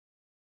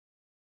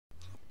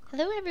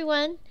Hello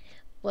everyone!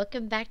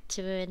 Welcome back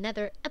to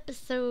another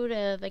episode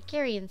of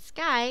Agrarian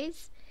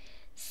Skies.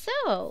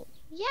 So,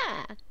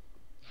 yeah,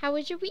 how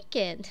was your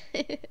weekend?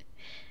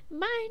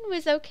 Mine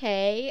was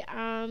okay.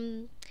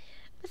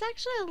 Was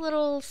actually a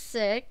little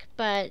sick,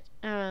 but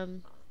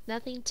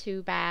nothing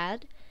too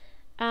bad.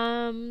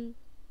 Um,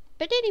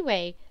 but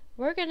anyway,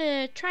 we're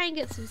gonna try and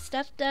get some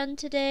stuff done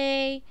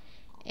today,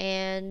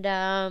 and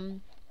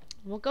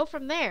we'll go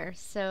from there.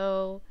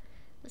 So,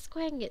 let's go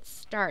ahead and get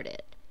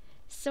started.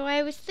 So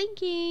I was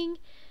thinking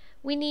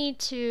we need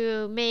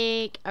to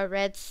make a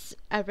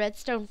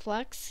redstone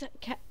flux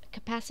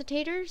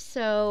capacitor.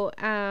 So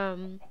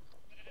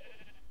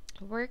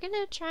we're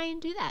gonna try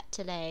and do that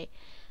today.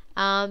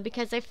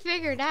 Because I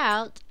figured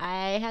out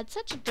I had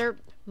such a derp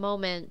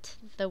moment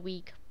the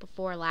week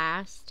before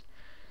last.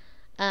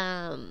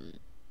 Um,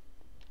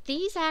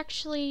 these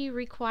actually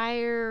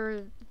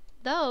require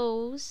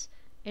those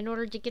in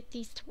order to get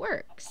these to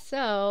work.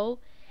 So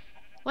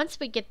once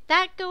we get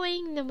that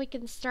going, then we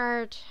can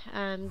start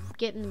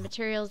getting the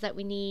materials that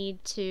we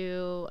need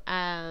to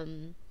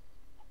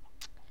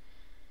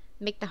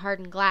make the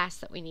hardened glass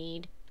that we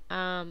need.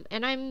 And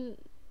I'm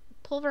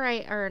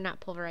not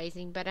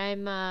pulverizing, but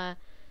I'm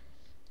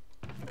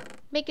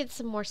making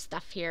some more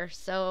stuff here.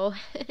 So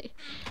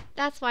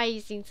that's why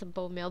you've seen some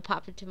bone meal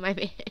pop into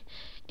my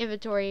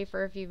inventory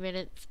for a few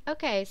minutes.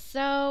 Okay,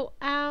 so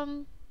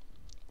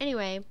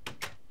anyway,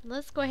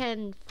 let's go ahead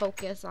and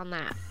focus on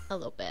that a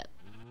little bit.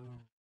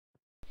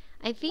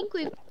 I think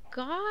we've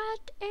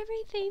got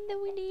everything that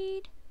we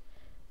need.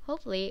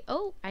 Hopefully.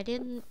 Oh, I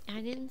didn't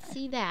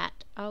see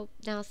that. Oh,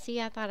 now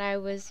see, I thought I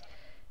was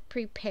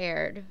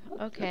prepared.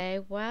 Okay,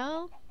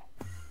 well.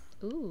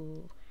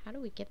 Ooh, how do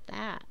we get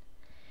that?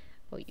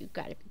 Oh, you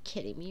gotta be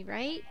kidding me,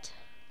 right?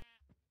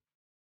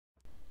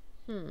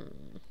 Hmm.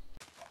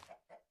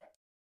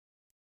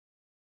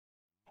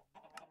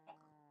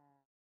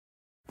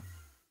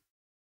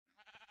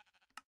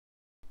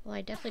 Well,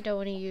 I definitely don't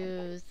want to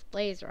use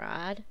blaze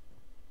rod.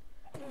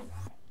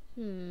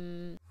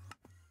 Hmm.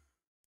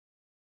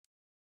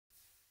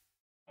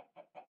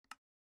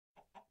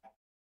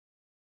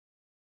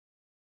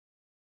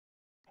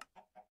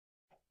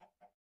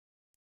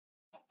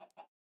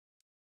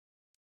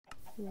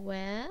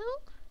 Well,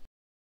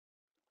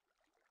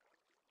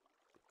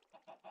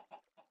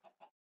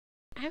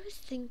 I was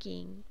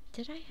thinking,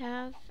 did I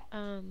have,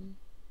 I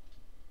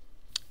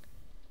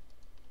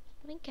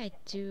think I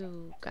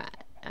do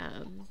got,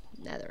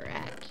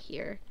 netherrack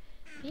here.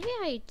 Maybe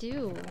I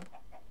do.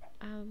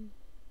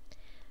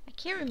 I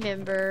can't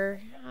remember.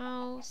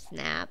 Oh,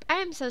 snap. I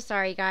am so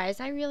sorry, guys.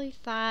 I really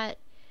thought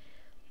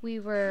we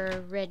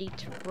were ready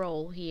to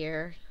roll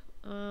here.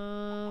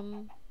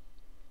 But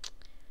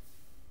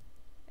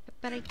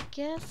I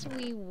guess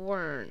we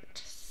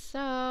weren't.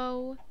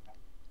 So,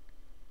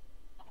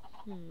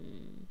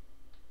 I'm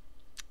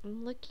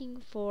looking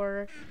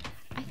for...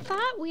 I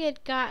thought we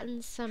had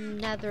gotten some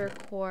nether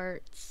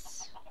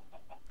quartz.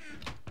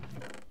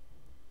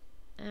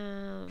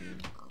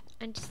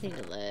 I just need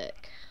to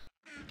look.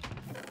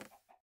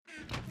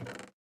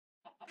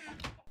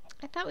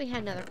 I thought we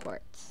had nether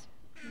quartz.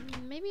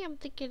 Maybe I'm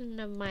thinking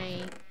of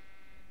my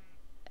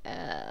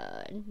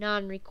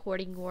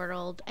non-recording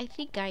world. I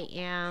think I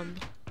am.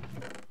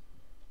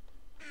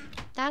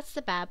 That's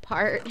the bad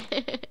part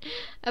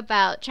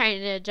about trying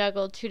to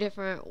juggle two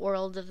different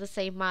worlds of the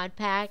same mod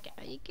pack.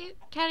 You get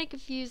kind of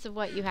confused of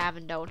what you have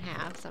and don't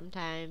have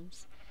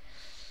sometimes.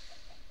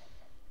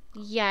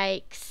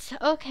 Yikes.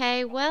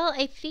 Okay, well,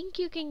 I think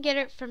you can get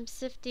it from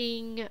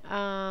sifting,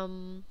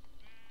 oh,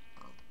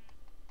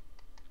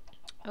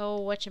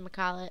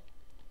 whatchamacallit.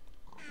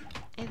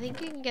 I think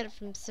you can get it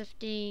from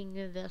sifting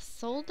the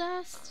soul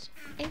dust,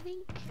 I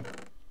think.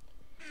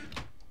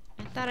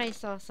 I thought I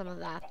saw some of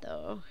that,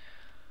 though.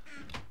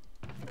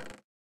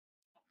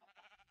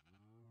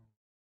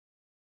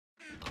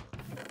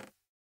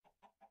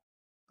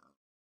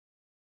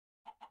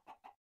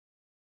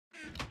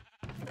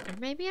 Or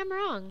maybe I'm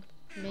wrong.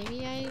 Maybe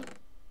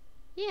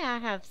yeah, I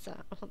have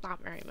some.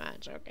 Not very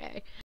much,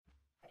 okay.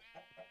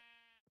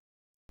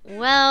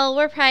 Well,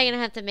 we're probably gonna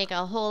have to make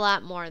a whole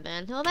lot more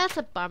then. Well, that's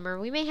a bummer.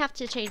 We may have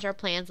to change our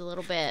plans a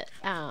little bit,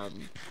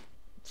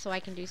 so I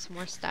can do some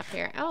more stuff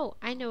here. Oh,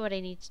 I know what I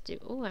need to do.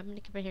 Oh, I'm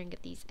gonna come in here and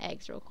get these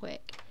eggs real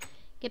quick.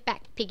 Get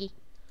back, piggy.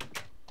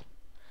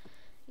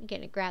 I'm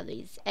gonna grab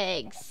these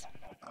eggs.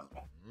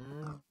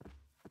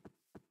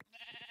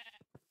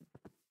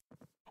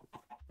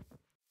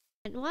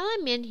 And while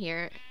I'm in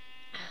here,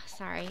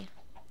 sorry.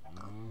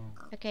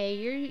 Okay,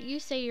 you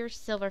say you're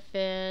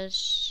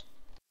silverfish.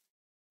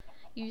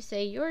 You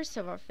say you're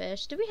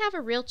silverfish. Do we have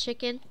a real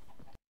chicken?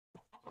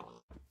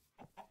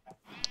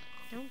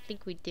 I don't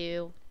think we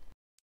do.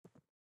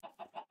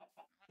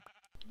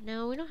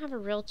 No, we don't have a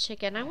real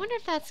chicken. I wonder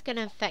if that's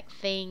gonna affect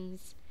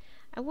things.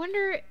 I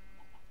wonder...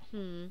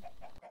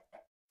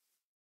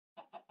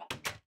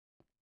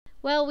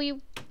 Well,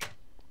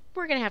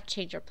 we're gonna have to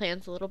change our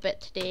plans a little bit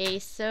today,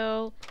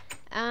 so...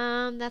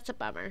 that's a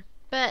bummer.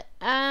 But,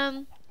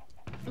 I'm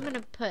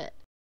gonna put...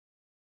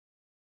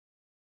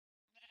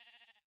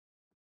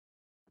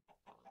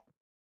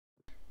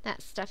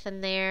 that stuff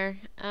in there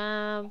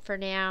for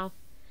now.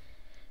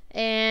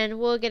 And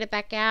we'll get it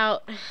back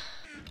out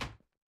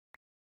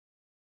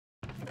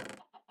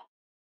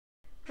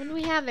when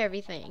we have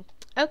everything.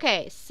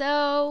 Okay,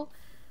 so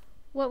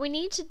what we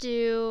need to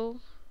do...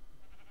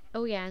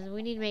 Oh yeah,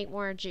 we need to make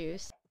more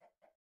juice.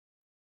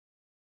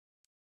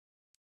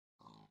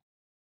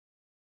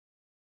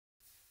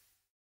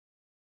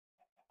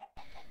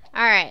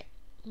 Alright,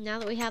 now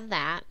that we have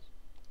that,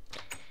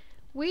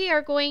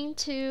 we're going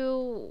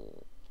to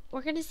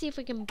see if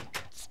we can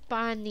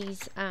spawn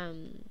these,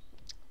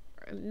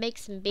 make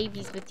some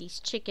babies with these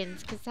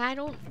chickens, because I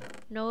don't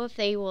know if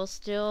they will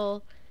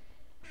still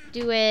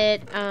do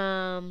it,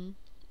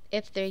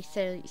 if they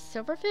say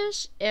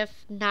silverfish.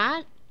 If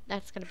not,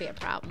 that's going to be a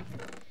problem.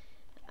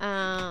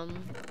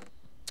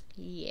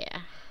 Yeah.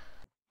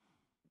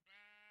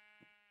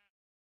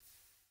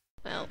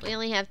 Well, we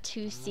only have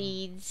 2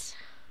 seeds.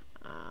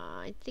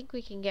 I think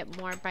we can get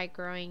more by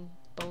growing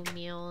bone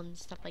meal and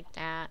stuff like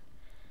that.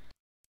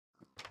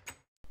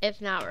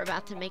 If not, we're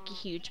about to make a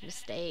huge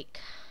mistake.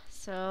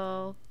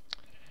 So,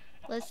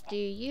 let's do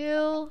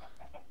you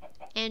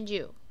and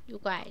you. You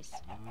guys.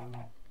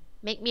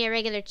 Make me a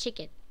regular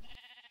chicken.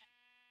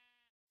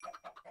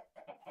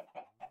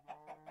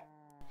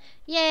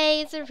 Yay,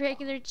 it's a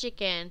regular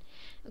chicken.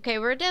 Okay,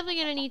 we're definitely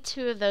going to need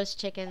 2 of those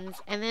chickens.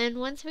 And then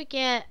once we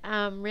get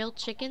real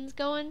chickens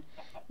going,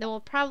 then we'll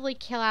probably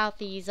kill out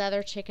these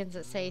other chickens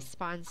that say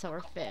spawn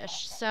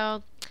silverfish.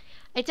 So,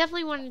 I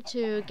definitely wanted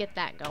to get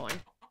that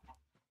going.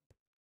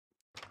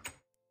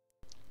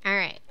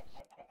 Alright.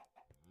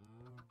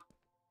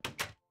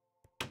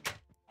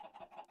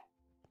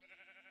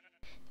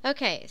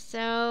 Okay,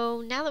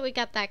 so now that we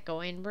got that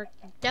going, we're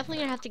definitely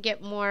going to have to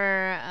get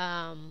more,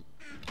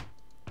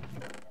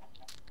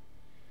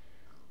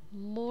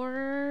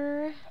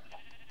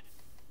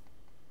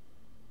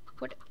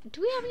 what, do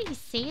we have any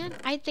sand?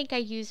 I think I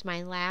used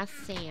my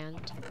last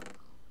sand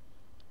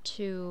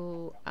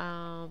to,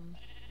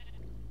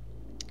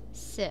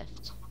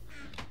 sift.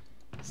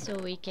 So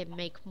we can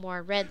make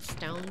more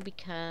redstone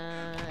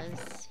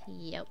because,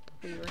 yep,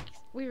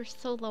 we were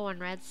so low on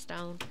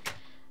redstone.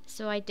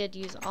 So I did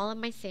use all of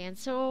my sand.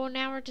 So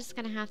now we're just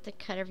going to have to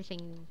cut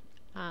everything,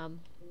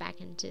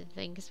 back into the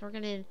thing, because we're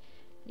going to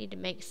need to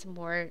make some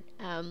more,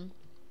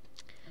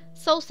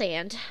 soul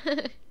sand.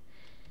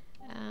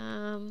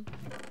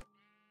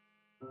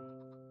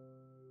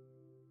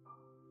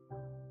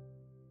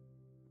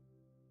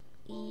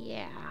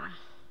 Yeah.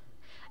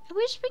 I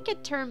wish we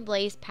could turn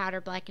blaze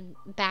powder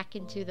back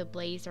into the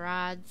blaze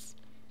rods.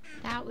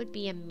 That would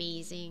be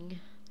amazing.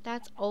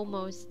 That's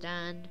almost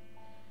done.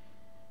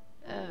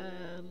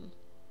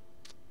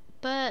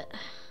 But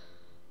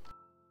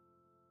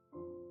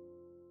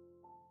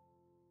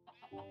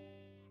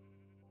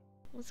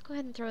let's go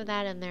ahead and throw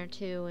that in there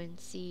too and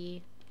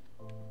see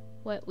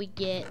what we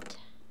get.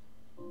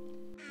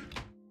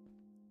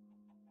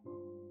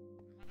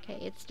 Okay,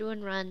 it's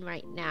doing run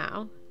right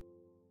now.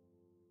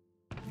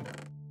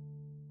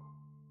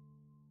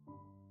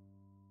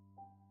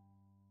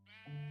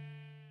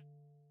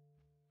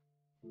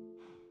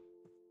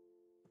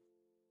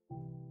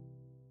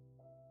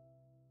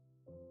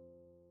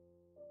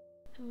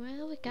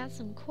 Well, we got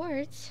some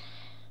quartz,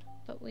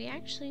 but we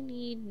actually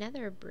need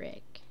nether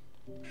brick.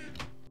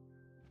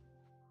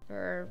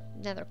 Or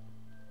nether,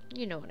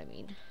 you know what I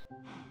mean.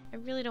 I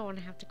really don't want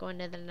to have to go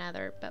into the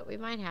nether, but we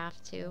might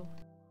have to.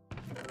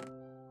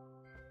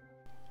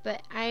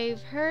 But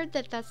I've heard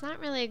that that's not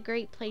really a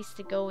great place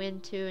to go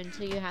into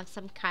until you have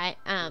some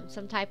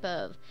type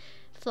of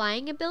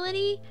flying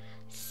ability.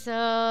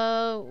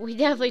 So we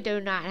definitely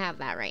do not have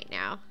that right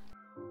now.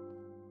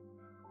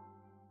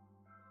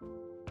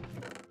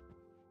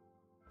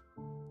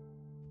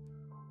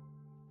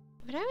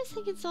 But I was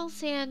thinking soul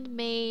sand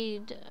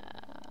made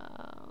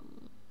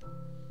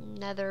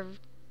nether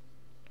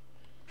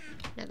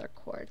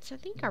quartz. I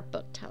think our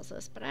book tells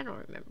us, but I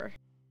don't remember.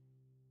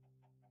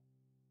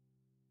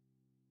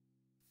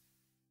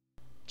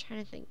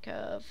 Trying to think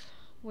of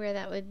where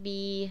that would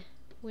be.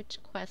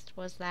 Which quest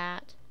was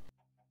that?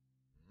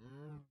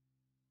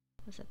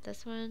 Was it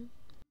this one?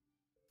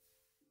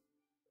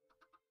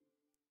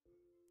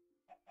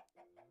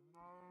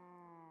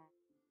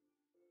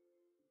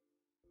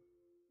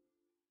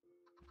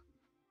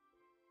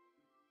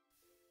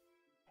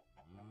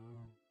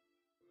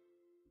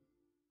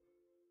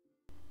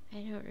 I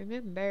don't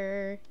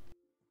remember.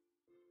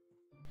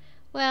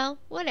 Well,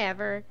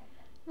 whatever.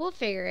 We'll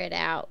figure it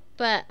out.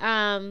 But,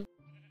 I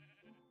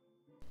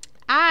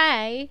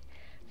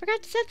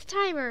forgot to set the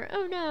timer.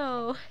 Oh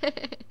no.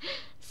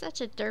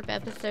 Such a derp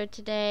episode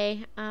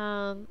today.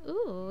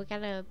 Ooh, we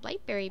got a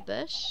blackberry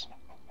bush.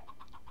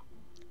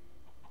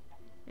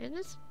 And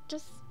it's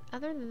just,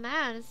 other than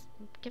that, it's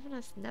giving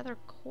us nether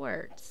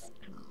quartz.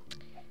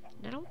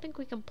 I don't think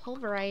we can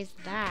pulverize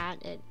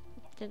that. It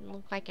didn't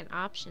look like an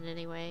option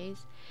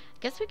anyways. I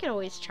guess we could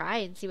always try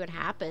and see what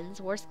happens.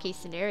 Worst case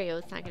scenario,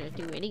 it's not going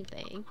to do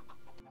anything.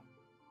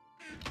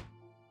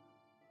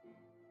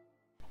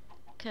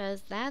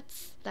 Because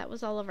that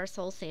was all of our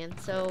soul sand.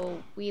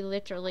 So we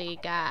literally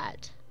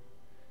got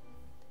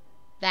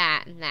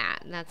that, and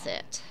that's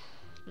it.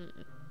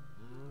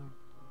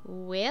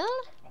 Well,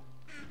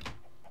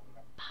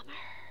 bummer.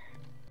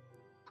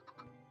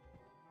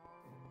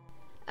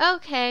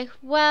 Okay,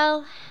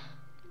 well,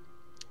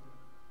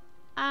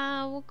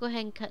 we'll go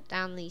ahead and cut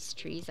down these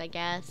trees, I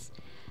guess.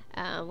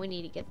 We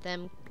need to get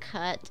them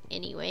cut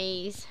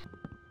anyways.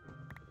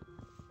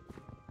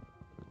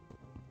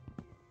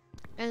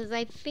 As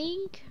I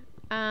think,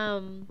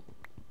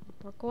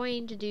 we're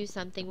going to do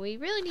something. We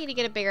really need to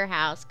get a bigger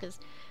house because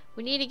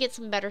we need to get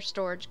some better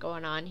storage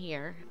going on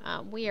here.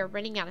 We are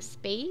running out of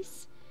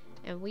space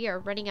and we are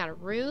running out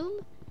of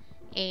room,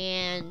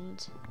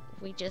 and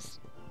we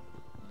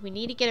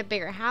need to get a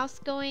bigger house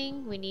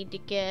going. We need to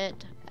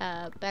get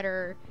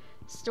better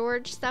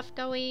storage stuff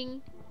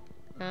going.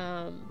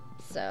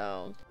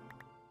 So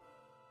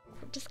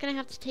we're just gonna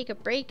have to take a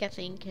break, I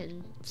think,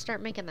 and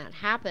start making that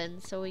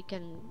happen so we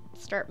can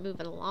start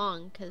moving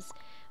along, because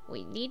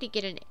we need to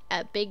get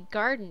a big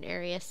garden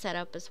area set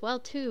up as well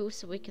too,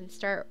 so we can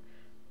start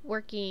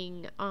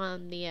working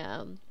on the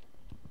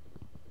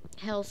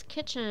Hell's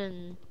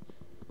Kitchen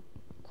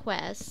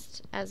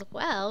quest as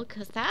well,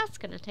 because that's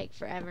gonna take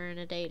forever and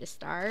a day to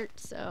start,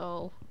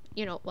 so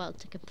well,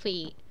 to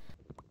complete.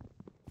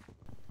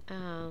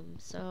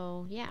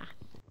 So yeah,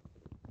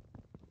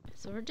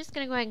 so we're just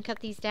gonna go ahead and cut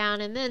these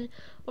down, and then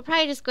we'll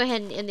probably just go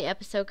ahead and end the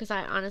episode because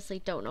I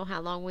honestly don't know how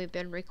long we've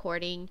been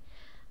recording.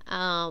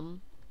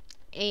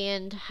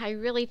 And I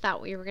really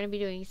thought we were going to be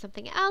doing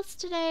something else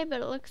today, but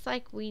it looks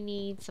like we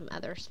need some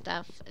other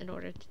stuff in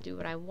order to do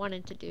what I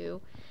wanted to do.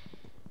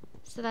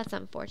 So that's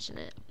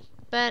unfortunate.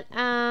 But,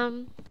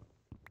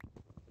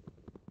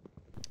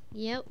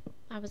 yep,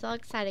 I was all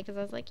excited because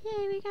I was like,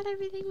 yay, we got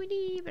everything we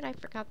need, but I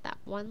forgot that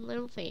one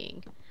little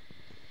thing.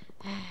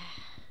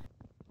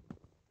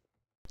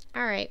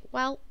 Alright,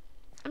 well,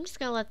 I'm just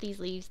going to let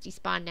these leaves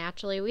despawn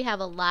naturally. We have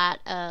a lot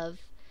of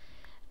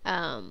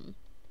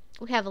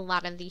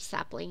these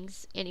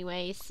saplings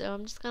anyway, so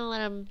I'm just gonna let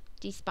them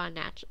despawn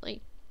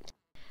naturally.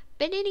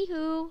 But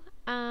anywho,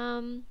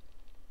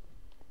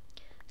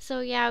 so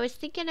yeah, I was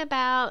thinking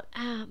about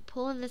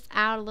pulling this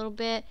out a little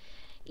bit.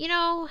 We're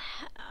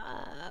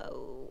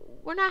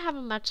not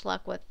having much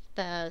luck with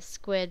the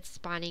squid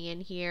spawning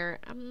in here.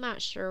 I'm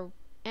not sure.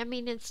 I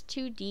mean, it's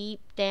too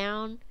deep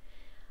down.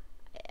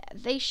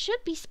 They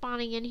should be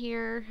spawning in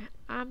here.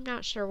 I'm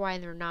not sure why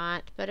they're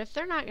not, but if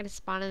they're not going to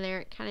spawn in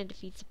there, it kind of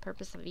defeats the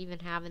purpose of even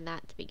having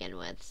that to begin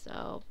with.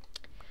 So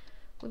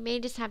we may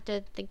just have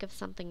to think of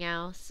something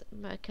else,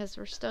 because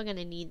we're still going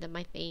to need them,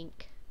 I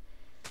think.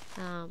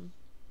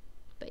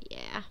 But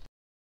yeah.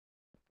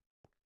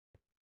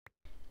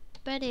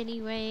 But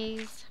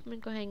anyways, I'm going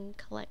to go ahead and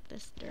collect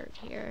this dirt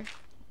here.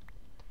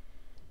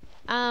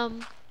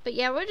 But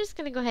yeah, we're just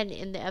going to go ahead and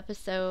end the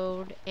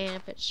episode, and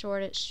if it's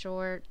short, it's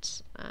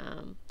short.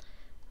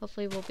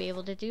 Hopefully we'll be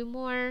able to do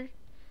more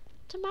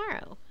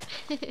tomorrow.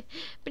 But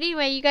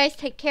anyway, you guys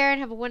take care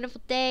and have a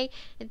wonderful day,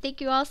 and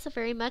thank you all so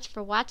very much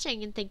for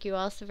watching, and thank you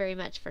all so very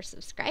much for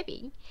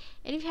subscribing.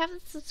 And if you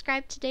haven't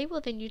subscribed today, well,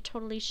 then you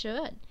totally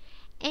should.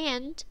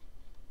 And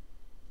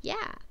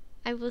yeah,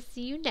 I will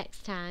see you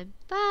next time.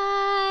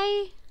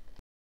 Bye.